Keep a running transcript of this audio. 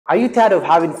Are you tired of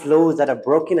having floors that are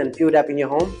broken and peeled up in your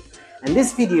home? In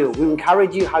this video, we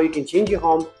encourage you how you can change your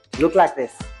home to look like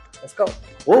this. Let's go.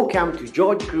 Welcome to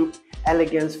George Group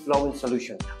Elegance Flooring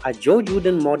Solution. At George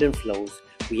Wooden Modern Floors,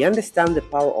 we understand the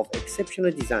power of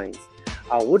exceptional designs.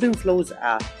 Our wooden floors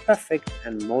are perfect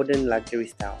and modern luxury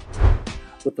style.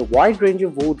 With a wide range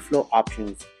of wood floor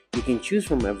options, you can choose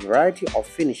from a variety of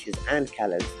finishes and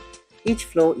colors. Each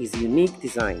floor is a unique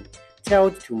design,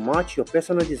 tailored to match your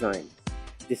personal design.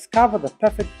 Discover the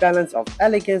perfect balance of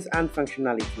elegance and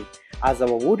functionality, as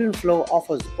our wooden floor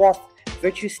offers both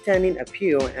virtuous standing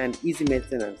appeal and easy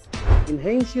maintenance.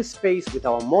 Enhance your space with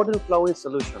our modern flooring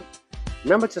solution.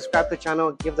 Remember to subscribe to the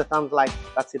channel, give the thumbs like.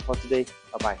 That's it for today.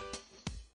 Bye-bye.